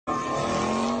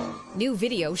New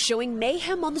video showing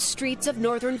mayhem on the streets of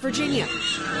Northern Virginia.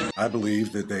 I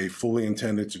believe that they fully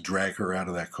intended to drag her out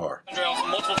of that car.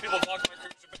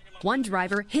 One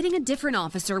driver hitting a different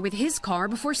officer with his car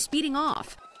before speeding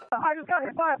off. I just got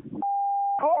hit by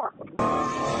a car.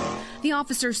 The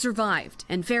officer survived,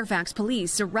 and Fairfax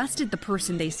police arrested the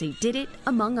person they say did it,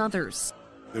 among others.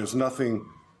 There's nothing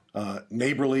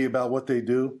neighborly about what they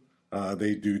do.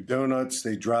 They do donuts,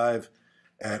 they drive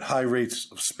at high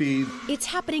rates of speed. It's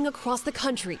happening across the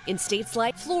country in states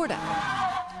like Florida,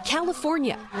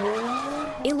 California,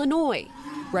 Illinois.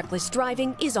 Reckless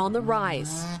driving is on the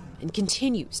rise and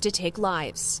continues to take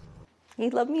lives. He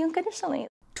loved me unconditionally.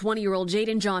 20-year-old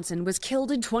Jaden Johnson was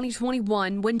killed in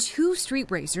 2021 when two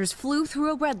street racers flew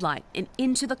through a red light and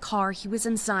into the car he was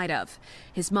inside of.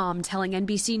 His mom telling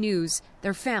NBC News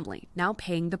their family now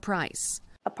paying the price.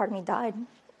 A part of me died.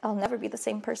 I'll never be the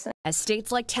same person. As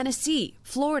states like Tennessee,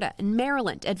 Florida, and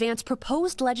Maryland advance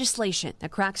proposed legislation that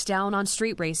cracks down on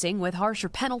street racing with harsher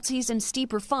penalties and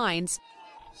steeper fines,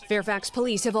 Fairfax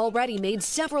police have already made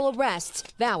several arrests,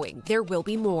 vowing there will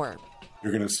be more.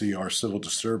 You're going to see our civil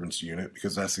disturbance unit,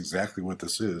 because that's exactly what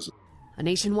this is. A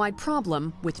nationwide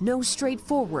problem with no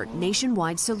straightforward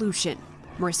nationwide solution.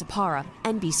 Marissa Parra,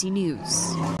 NBC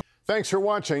News. Thanks for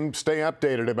watching. Stay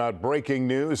updated about breaking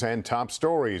news and top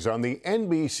stories on the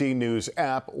NBC News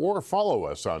app or follow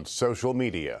us on social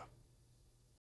media.